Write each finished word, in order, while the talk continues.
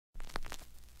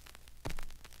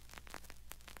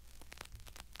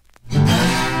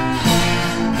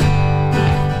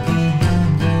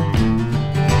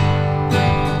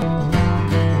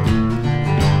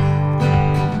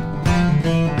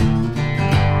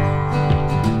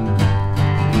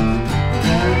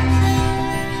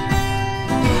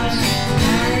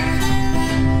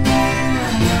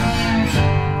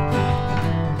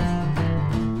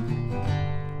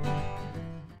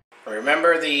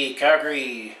the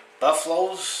Calgary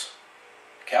Buffaloes,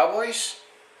 Cowboys?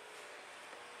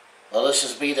 Well, this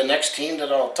will be the next team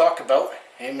that I'll talk about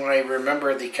in my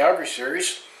Remember the Calgary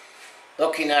Series,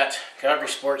 looking at Calgary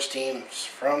sports teams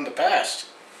from the past.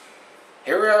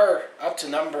 Here we are up to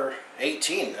number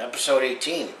 18, episode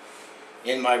 18,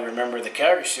 in my Remember the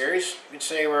Calgary Series. You could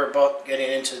say we're about getting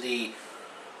into the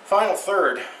final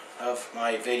third of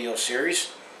my video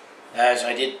series, as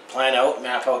I did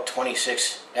map out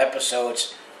 26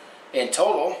 episodes in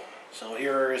total. So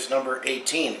here is number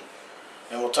 18.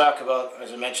 And we'll talk about,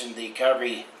 as I mentioned, the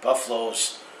Calgary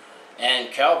Buffaloes and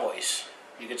Cowboys.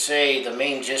 You could say the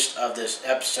main gist of this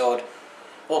episode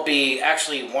will be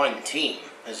actually one team,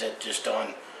 as it just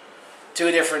on two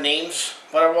different names,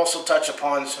 but I'll also touch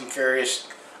upon some various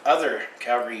other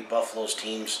Calgary Buffaloes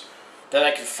teams that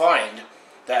I could find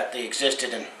that they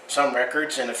existed in some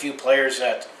records, and a few players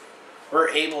that were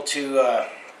able to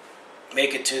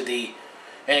make it to the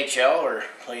NHL or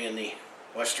play in the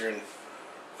Western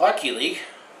Hockey League.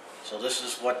 So this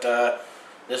is what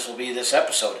this will be this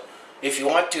episode. If you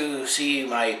want to see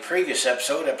my previous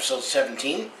episode, episode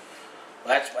 17,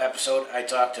 last episode I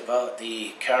talked about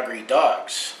the Calgary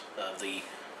Dogs of the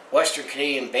Western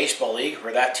Canadian Baseball League,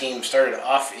 where that team started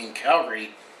off in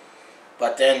Calgary,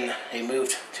 but then they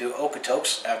moved to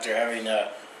Okotoks after having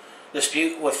a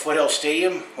dispute with Foothill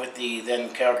Stadium with the then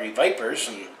Calgary Vipers,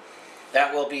 and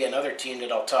that will be another team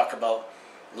that I'll talk about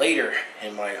later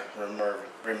in my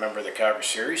Remember the Calgary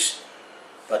series.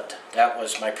 But that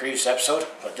was my previous episode.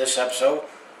 But this episode,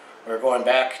 we're going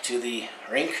back to the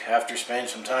rink after spending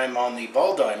some time on the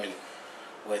ball diamond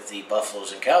with the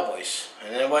Buffaloes and Cowboys.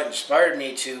 And then what inspired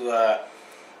me to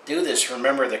do this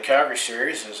Remember the Calgary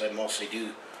series, as I mostly do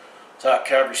talk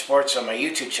Calgary sports on my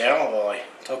YouTube channel. Well, I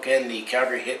took in the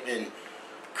Calgary Hitmen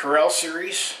Corral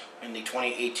series in the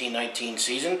 2018-19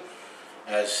 season,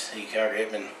 as the Calgary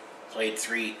Hitmen played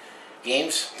 3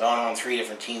 games, done on 3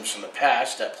 different teams from the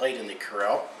past that played in the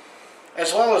Corral,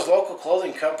 as well as local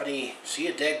clothing company See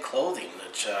a Dead Clothing,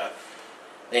 which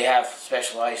they have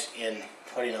specialized in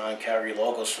putting on Calgary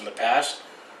logos from the past,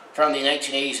 from the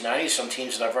 1980s and 90s, some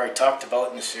teams that I've already talked about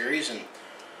in the series, and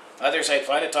others I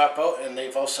plan to talk about, and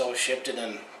they've also shifted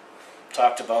and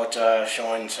talked about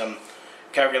showing some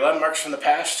Calgary landmarks from the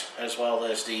past, as well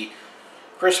as the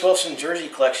Chris Wilson jersey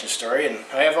collection story. And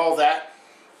I have all that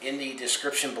in the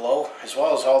description below, as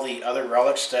well as all the other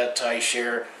relics that I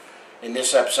share in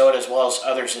this episode, as well as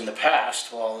others in the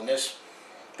past. Well, in this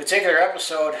particular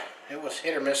episode, it was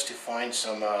hit or miss to find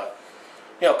some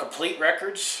complete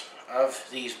records of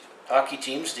these hockey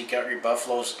teams, the Calgary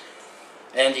Buffaloes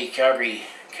and the Calgary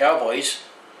Cowboys.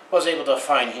 Was able to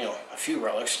find a few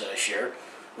relics that I share,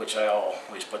 which I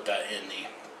always put that in the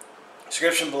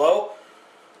description below.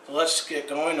 So let's get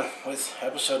going with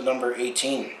episode number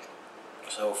 18.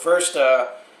 So first,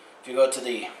 if you go to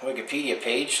the Wikipedia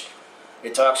page,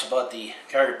 it talks about the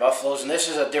Calgary Buffaloes, and this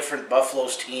is a different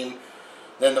Buffaloes team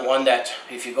than the one that,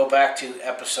 if you go back to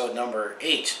episode number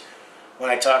 8, when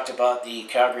I talked about the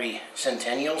Calgary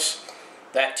Centennials.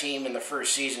 That team in the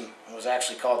first season was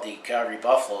actually called the Calgary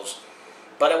Buffaloes,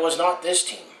 but it was not this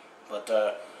team. But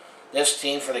this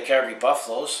team for the Calgary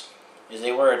Buffaloes is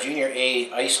they were a Junior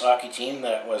A ice hockey team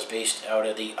that was based out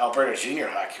of the Alberta Junior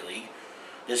Hockey League.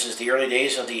 This is the early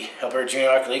days of the Alberta Junior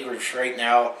Hockey League, which right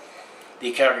now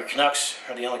the Calgary Canucks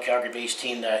are the only Calgary-based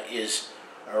team that is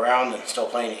around and still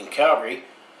playing in Calgary.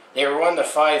 They were one of the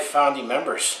 5 founding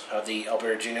members of the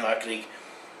Alberta Junior Hockey League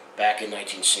back in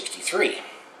 1963.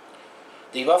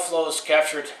 The Buffaloes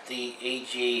captured the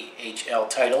AJHL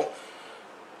title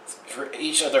for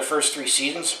each of their first 3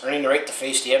 seasons, earning the right to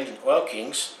face the Edmonton Oil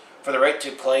Kings for the right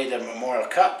to play the Memorial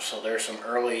Cup. So there's some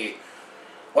early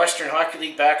Western Hockey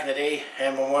League back in the day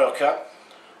and Memorial Cup.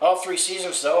 All 3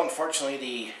 seasons, though, unfortunately,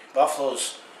 the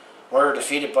Buffaloes were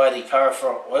defeated by the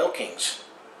powerful Oil Kings.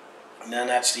 And then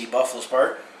that's the Buffaloes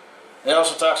part. And it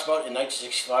also talks about, in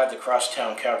 1965, the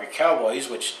crosstown Calgary Cowboys,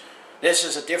 which this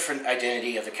is a different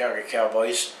identity of the Calgary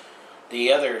Cowboys.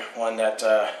 The other one that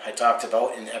I talked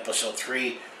about in episode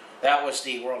 3, that was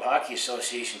the World Hockey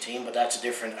Association team, but that's a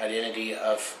different identity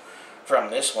from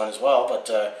this one as well.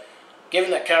 But given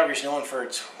that Calgary is known for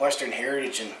its Western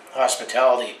heritage and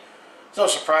hospitality, it's no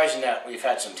surprising that we've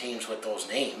had some teams with those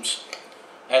names,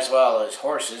 as well as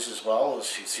horses, as well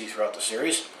as you see throughout the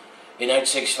series. In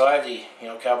 1965, the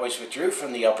Cowboys withdrew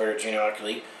from the Alberta Junior Hockey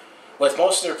League, with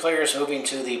most of their players moving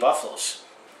to the Buffaloes.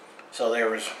 So there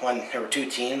were 2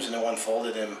 teams, and then one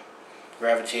folded and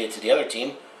gravitated to the other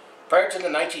team. Prior to the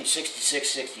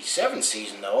 1966-67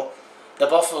 season, though, the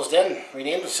Buffaloes then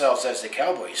renamed themselves as the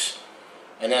Cowboys.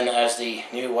 And then as the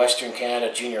new Western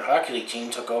Canada Junior Hockey League team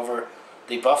took over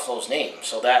the Buffaloes name.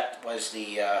 So that was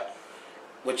the,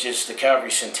 which is the Calgary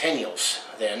Centennials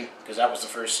then, because that was the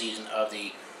first season of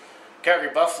the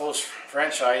Calgary Buffaloes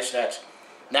franchise. That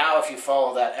now, if you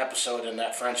follow that episode and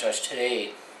that franchise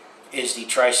today, is the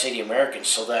Tri-City Americans.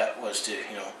 So that was to,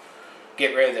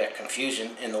 get rid of that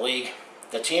confusion in the league.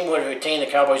 The team would retain the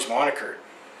Cowboys moniker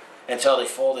until they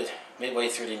folded midway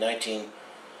through the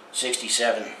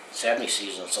 1967-70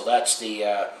 season. So that's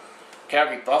the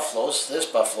Calgary Buffaloes, this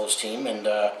Buffaloes team, and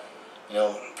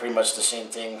pretty much the same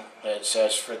thing that it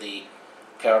says for the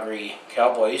Calgary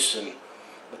Cowboys. And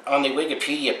on the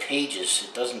Wikipedia pages,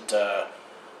 it doesn't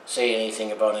say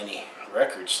anything about any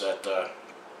records that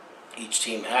each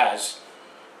team has.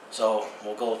 So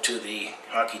we'll go to the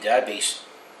hockey database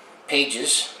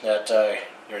pages. That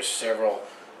there's several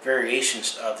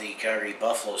variations of the Calgary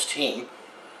Buffaloes team.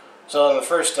 So on the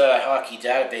first hockey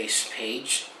database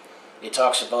page, it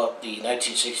talks about the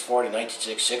 1964 to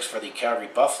 1966 for the Calgary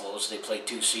Buffaloes. They played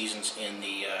 2 seasons in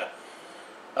the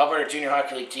Alberta Junior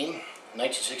Hockey League team.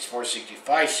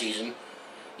 1964-65 season,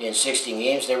 in 16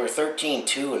 games, they were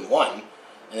 13-2-1,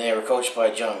 and they were coached by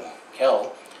John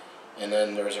Kell. And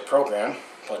then there was a program,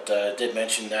 but did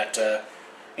mention that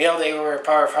they were a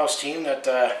powerhouse team, that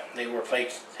they were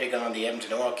taking on the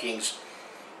Edmonton Oil Kings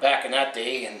back in that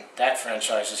day, and that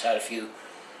franchise has had a few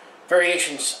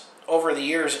variations over the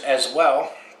years as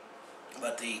well,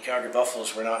 but the Calgary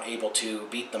Buffaloes were not able to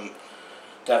beat them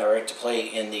to have a right to play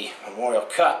in the Memorial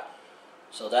Cup.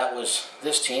 So that was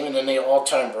this team. And then the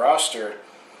all-time roster,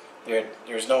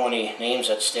 there's no any names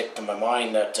that stick to my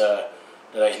mind that that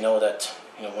I know that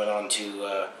went on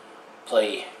to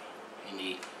play in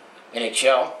the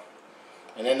NHL.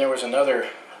 And then there was another,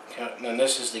 and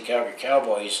this is the Calgary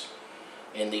Cowboys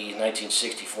in the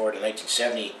 1964 to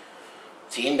 1970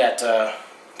 team that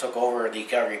took over the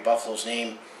Calgary Buffaloes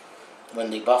name when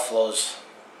the Buffaloes,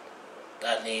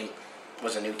 that name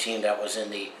was a new team that was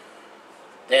in the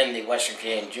Western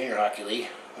Canadian Junior Hockey League,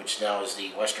 which now is the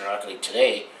Western Hockey League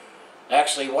today.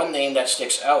 Actually, one name that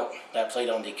sticks out that played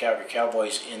on the Calgary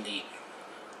Cowboys in the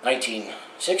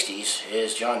 1960s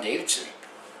is John Davidson.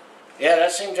 Yeah,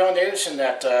 that same John Davidson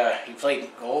that he played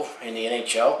goal in the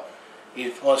NHL. He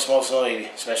was most notably,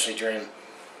 especially during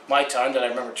my time, that I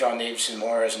remember John Davidson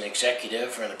more as an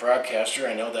executive and a broadcaster.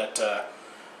 I know that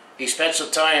he spent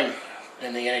some time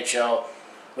in the NHL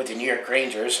with the New York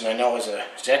Rangers, and I know as an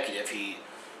executive he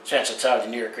spent some time with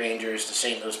the New York Rangers, the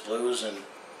St. Louis Blues, and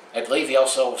I believe he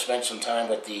also spent some time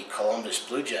with the Columbus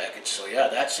Blue Jackets. So yeah,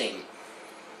 that same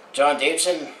John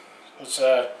Davidson. It's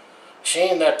a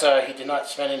shame that he did not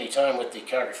spend any time with the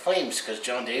Calgary Flames, because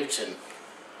John Davidson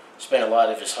spent a lot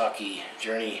of his hockey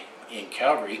journey in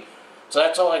Calgary. So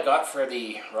that's all I got for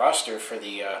the roster for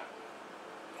the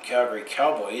Calgary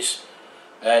Cowboys.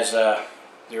 As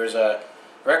there's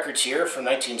records here from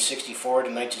 1964 to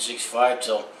 1965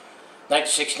 till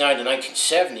 1969 to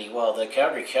 1970. Well, the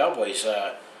Calgary Cowboys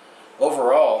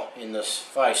overall in the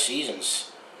 5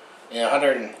 seasons, in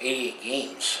 188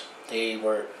 games, they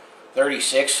were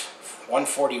 36,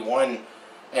 141,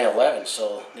 and 11.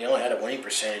 So they only had a winning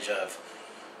percentage of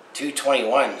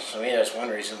 .221. So maybe that's one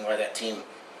reason why that team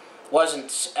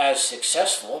wasn't as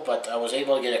successful. But I was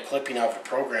able to get a clipping of the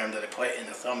program that I put in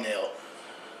the thumbnail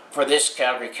for this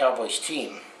Calgary Cowboys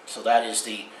team. So that is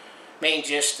the main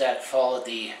gist that followed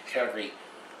the Calgary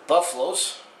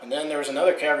Buffaloes. And then there was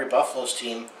another Calgary Buffaloes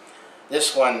team.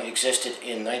 This one existed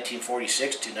in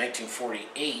 1946 to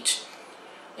 1948,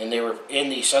 and they were in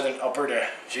the Southern Alberta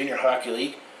Junior Hockey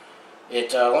League.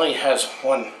 It only has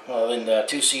one, well, in the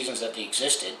 2 seasons that they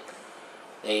existed,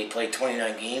 they played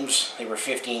 29 games. They were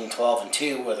 15, 12, and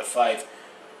 2 with a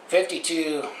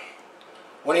 .552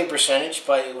 winning percentage,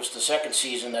 but it was the second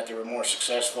season that they were more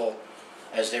successful,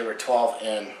 as they were 12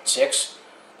 and 6.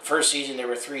 The first season they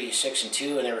were 3, 6, and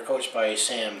 2, and they were coached by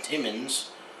Sam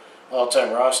Timmins.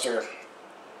 All-time roster,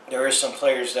 there is some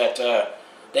players that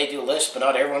they do list, but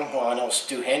not everyone. Well, I know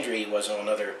Stu Hendry was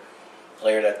another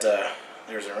player that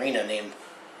there's an arena named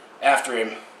after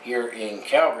him here in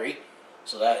Calgary.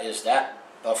 So that is that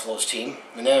Buffaloes team.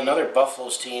 And then another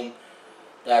Buffaloes team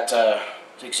that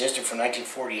existed from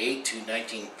 1948 to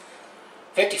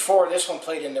 1954. This one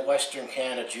played in the Western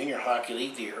Canada Junior Hockey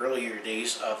League, the earlier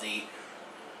days of the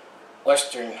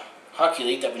Western Hockey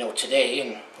League that we know today,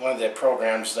 and one of the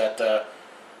programs that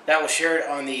that was shared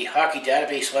on the Hockey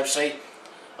Database website.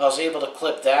 I was able to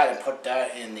clip that and put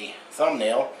that in the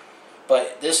thumbnail.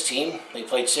 But this team, they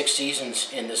played 6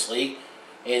 seasons in this league,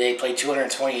 and they played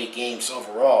 228 games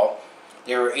overall.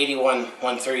 They were 81,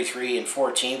 133, and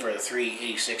 14 for the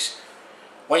 .386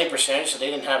 winning percentage, so they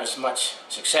didn't have as much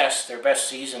success. Their best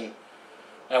season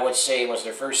I would say was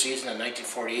their first season in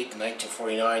 1948 to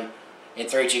 1949. In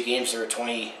 32 games, there were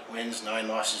 20 wins, 9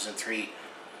 losses, and 3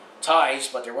 ties.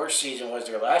 But their worst season was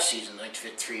their last season,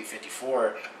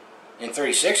 1953-54. In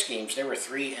 36 games, they were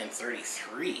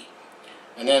 3-33.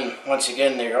 And then, once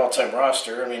again, their all-time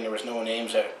roster, I mean, there was no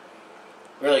names that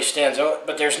really stands out,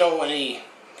 but there's no any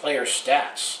player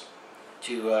stats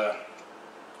to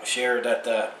share that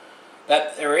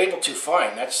that they're able to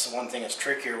find. That's the one thing that's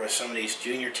trickier with some of these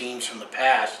junior teams from the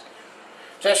past,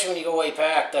 especially when you go way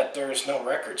back, that there's no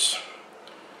records.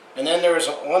 And then there was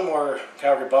one more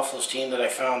Calgary Buffaloes team that I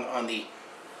found on the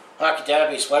Hockey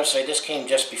Database website. This came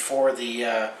just before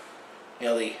the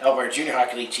the Alberta Junior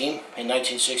Hockey League team in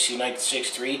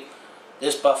 1960-1963.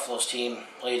 This Buffaloes team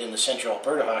played in the Central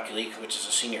Alberta Hockey League, which is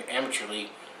a senior amateur league.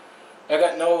 I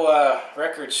got no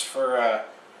records for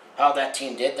how that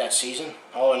team did that season.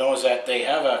 All I know is that they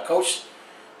have a coach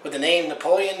with the name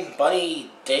Napoleon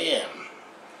Bunny Dam.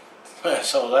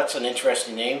 So that's an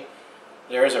interesting name.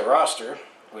 There is a roster,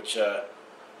 which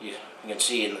you can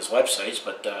see in these websites,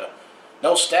 but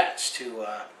no stats to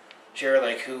share,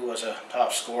 like who was a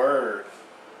top scorer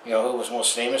or who was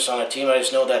most famous on the team. I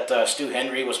just know that Stu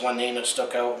Henry was one name that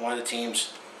stuck out, one of the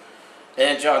teams.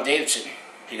 And John Davidson,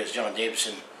 because John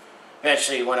Davidson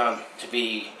eventually went on to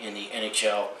be in the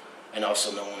NHL and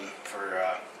also known for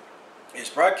his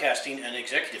broadcasting and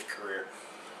executive career.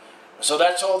 So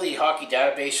that's all the Hockey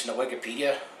Database and the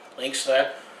Wikipedia links to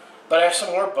that. But I have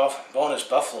some more bonus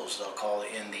Buffaloes, they'll call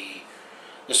it, in the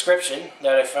description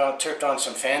that I found, tripped on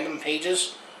some fandom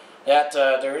pages. That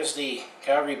there is the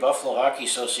Calgary Buffalo Hockey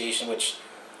Association, which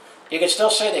you can still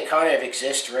say they kind of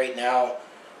exist right now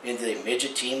in the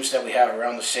midget teams that we have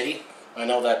around the city. I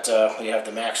know that we have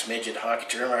the Max Midget Hockey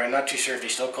Tournament. I'm not too sure if they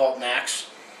still call it Max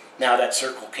now that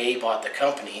Circle K bought the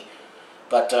company.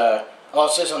 But all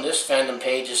it says on this fandom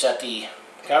page is that the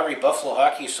Calgary Buffalo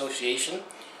Hockey Association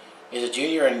is a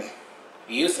junior and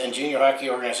youth and junior hockey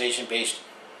organization based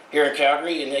here in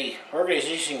Calgary, and the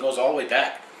organization goes all the way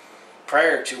back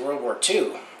prior to World War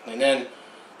II. And then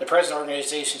the present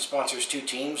organization sponsors 2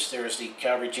 teams. There's the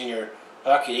Calgary Junior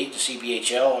Hockey League, the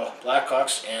CBHL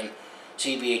Blackhawks, and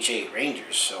CBHA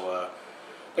Rangers. So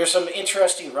there's some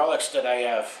interesting relics that I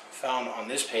have found on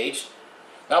this page.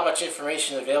 Not much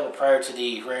information available prior to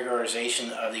the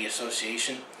regularization of the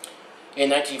association in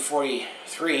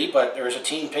 1943, but there is a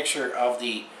team picture of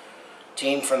the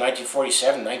team from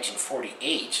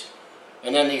 1947-1948.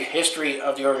 And then the history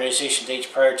of the organization dates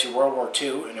prior to World War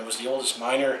II, and it was the oldest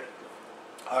minor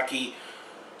hockey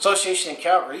association in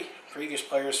Calgary. Previous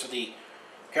players for the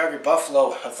Calgary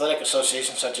Buffalo Athletic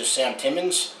Association, such as Sam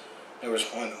Timmins, there was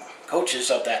one coaches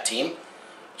of that team,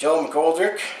 Joe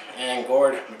McGoldrick and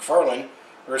Gord McFarlane,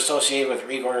 were associated with the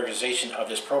reorganization of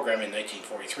this program in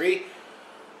 1943,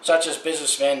 such as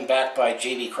businessmen backed by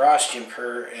J.B. Cross, Jim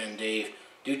Kerr, and Dave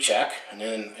Duchak. And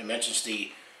then it mentions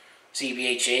the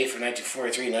CBHA for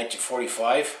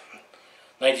 1943-1945.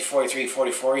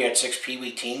 1943-44, you had 6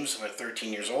 Pee-wee teams with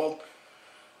 13 years old.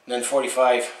 And then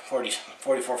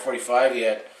 44-45, you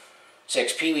had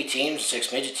 6 Pee-wee teams,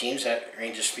 6 midget teams. That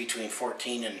ranges between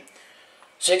 14 and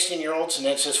 16-year-olds. And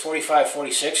then it says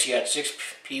 45-46, you had 6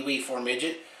 Pee-wee, 4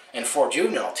 midget, and 4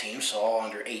 juvenile teams, so all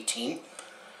under 18.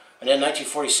 And then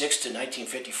 1946 to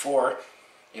 1954,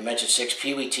 you mentioned 6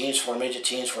 Pee-wee teams, 4 midget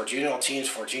teams, 4 juvenile teams,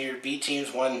 4 junior B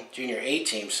teams, 1 junior A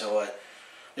team. So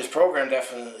this program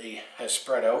definitely has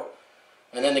spread out.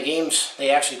 And then the games, they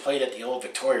actually played at the old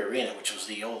Victoria Arena, which was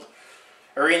the old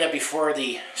arena before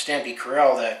the Stampede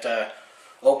Corral that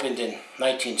opened in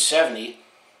 1970.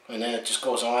 And then it just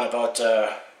goes on about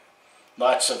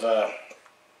lots of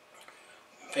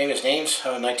famous names.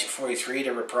 In 1943,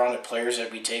 there were prominent players that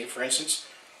we take, for instance,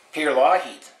 Peter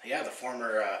Lougheed, the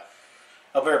former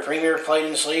Alberta Premier, played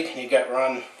in this league. And you got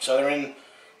Ron Sutherland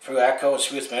through ATCO at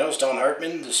Smooth Meadows, Don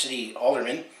Hartman, the city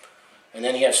alderman. And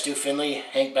then you have Stu Finley,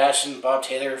 Hank Basson, Bob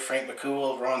Taylor, Frank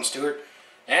McCool, Ron Stewart,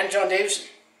 and John Davidson,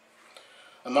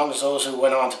 among those who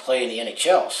went on to play in the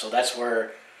NHL. So that's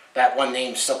where that one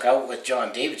name stuck out with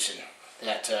John Davidson,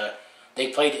 that they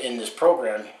played in this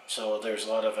program. So there's a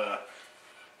lot of,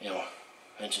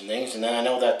 mentioned things. And then I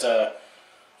know that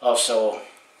also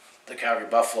the Calgary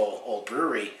Buffalo Old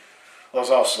Brewery was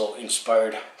also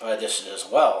inspired by this as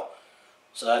well.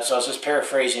 So I was just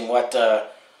paraphrasing what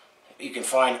you can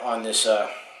find on this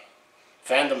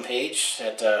fandom page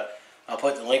that I'll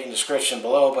put the link in the description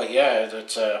below. But yeah,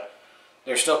 it's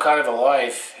they're still kind of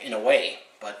alive in a way,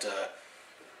 but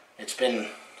it's been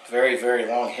a very, very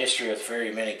long history with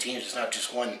very many teams. It's not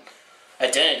just one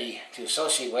identity to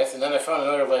associate with. And then I found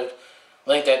another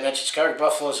link that mentions Calgary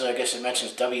Buffaloes, and I guess it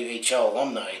mentions WHL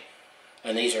alumni.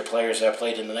 And these are players that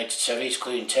played in the 1970s,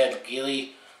 including Ted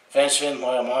McGeely, defenseman,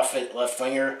 Lyle Moffat, left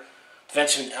winger,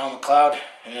 defenseman Al McLeod,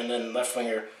 and then left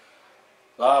winger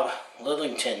Bob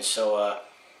Lidlington. So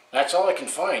that's all I can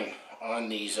find on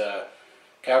these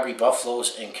Calgary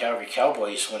Buffaloes and Calgary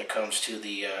Cowboys when it comes to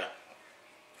the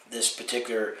this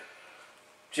particular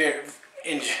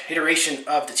iteration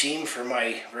of the team for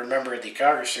my Remember the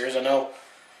Calgary Series. I know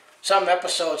some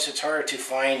episodes it's hard to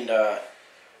find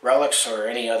relics or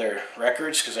any other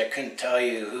records because I couldn't tell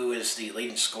you who is the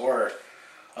leading scorer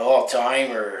of all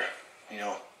time, or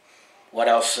what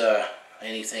else,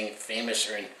 anything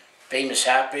famous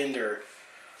happened, or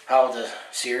how the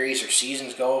series or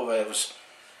seasons go. But it was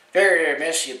very hit or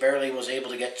miss. You barely was able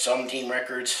to get some team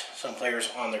records, some players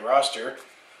on the roster,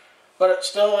 but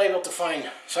still able to find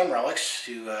some relics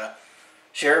to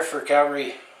share for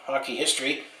Calgary hockey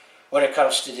history when it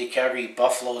comes to the Calgary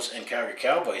Buffaloes and Calgary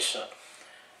Cowboys. So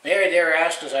maybe I dare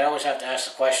ask, because I always have to ask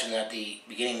the question at the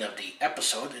beginning of the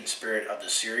episode in spirit of the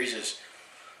series, is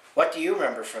what do you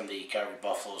remember from the Calgary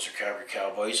Buffaloes or Calgary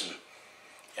Cowboys and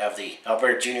of the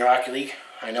Alberta Junior Hockey League?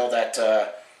 I know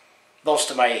that most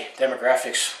of my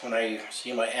demographics, when I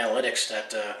see my analytics,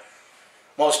 that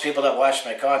most people that watch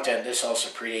my content, this also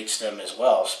predates them as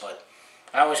well. But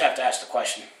I always have to ask the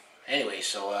question anyway.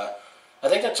 So I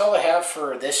think that's all I have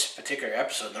for this particular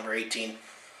episode, number 18,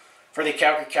 for the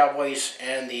Calgary Cowboys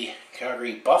and the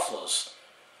Calgary Buffaloes.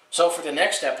 So for the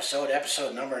next episode,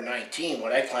 episode number 19,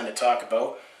 what I plan to talk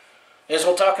about is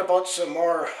we'll talk about some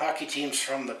more hockey teams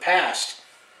from the past.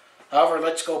 However,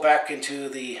 let's go back into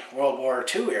the World War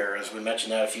II era, as we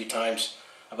mentioned that a few times,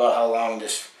 about how long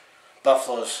this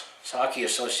Buffaloes Hockey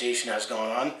Association has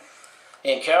gone on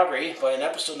in Calgary. But in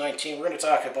episode 19, we're going to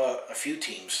talk about a few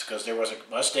teams, because there was a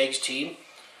Mustangs team,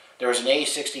 there was an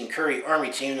A16 Curry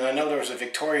Army team, and I know there was a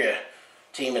Victoria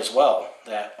team as well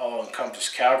that all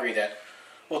encompassed Calgary. That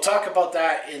we'll talk about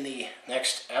that in the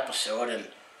next episode. And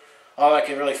all I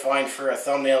could really find for a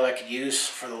thumbnail I could use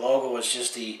for the logo was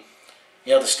just the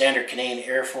the standard Canadian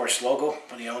Air Force logo,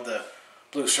 but the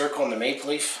blue circle and the maple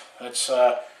leaf. That's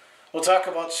we'll talk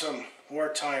about some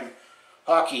wartime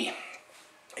hockey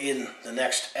in the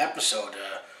next episode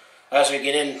as we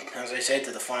get in, as I said,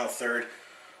 to the final third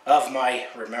of my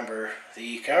Remember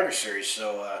the Calgary series.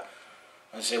 So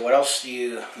I say, what else do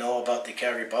you know about the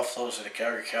Calgary Buffaloes or the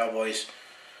Calgary Cowboys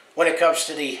when it comes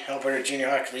to the Alberta Junior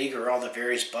Hockey League, or all the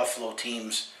various Buffalo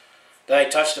teams that I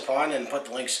touched upon, and put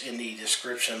the links in the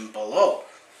description below.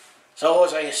 So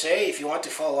as I say, if you want to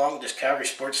follow along with this Calgary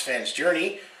sports fan's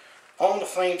journey, home the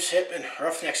Flames, Hitmen,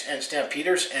 Roughnecks, and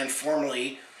Stampeders, and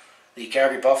formerly the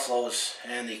Calgary Buffaloes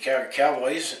and the Calgary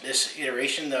Cowboys, this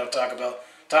iteration that I've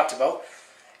talked about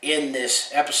in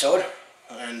this episode.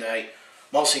 And I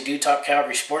mostly do talk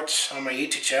Calgary sports on my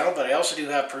YouTube channel, but I also do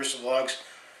have personal vlogs,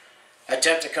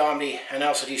 attempt at comedy, and I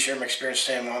also do share my experience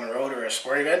time on the road or a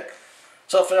sporting event.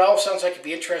 So if it all sounds like it'd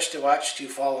be interesting to watch, to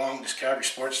follow along this Calgary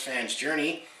sports fan's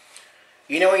journey,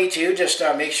 you know what you do, just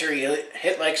make sure you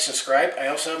hit like, subscribe. I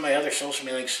also have my other social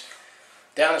media links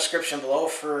down in the description below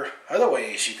for other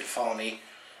ways you can follow me,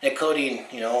 including,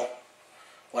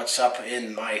 what's up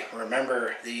in my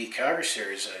Remember the Calgary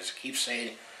series. As I keep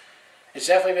saying, it's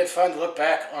definitely been fun to look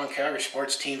back on Calgary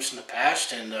sports teams in the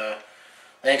past, and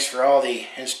thanks for all the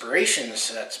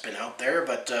inspirations that's been out there.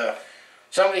 But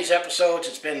some of these episodes,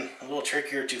 it's been a little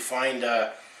trickier to find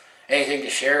anything to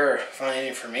share or find any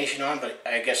information on, but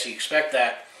I guess you expect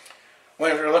that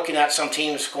when we're looking at some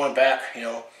teams going back,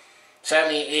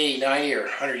 70, 80, 90, or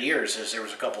 100 years, as there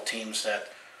was a couple teams that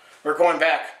were going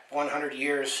back 100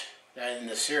 years in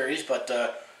the series. But,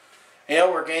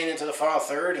 we're getting into the final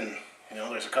third, and,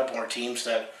 there's a couple more teams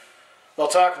that we'll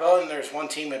talk about, and there's one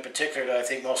team in particular that I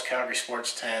think most Calgary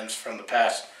sports fans from the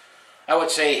past, I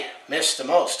would say, miss the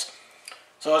most.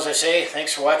 So as I say,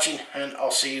 thanks for watching, and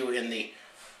I'll see you in the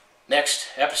next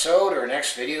episode or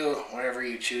next video, whatever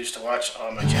you choose to watch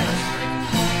on my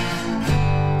channel.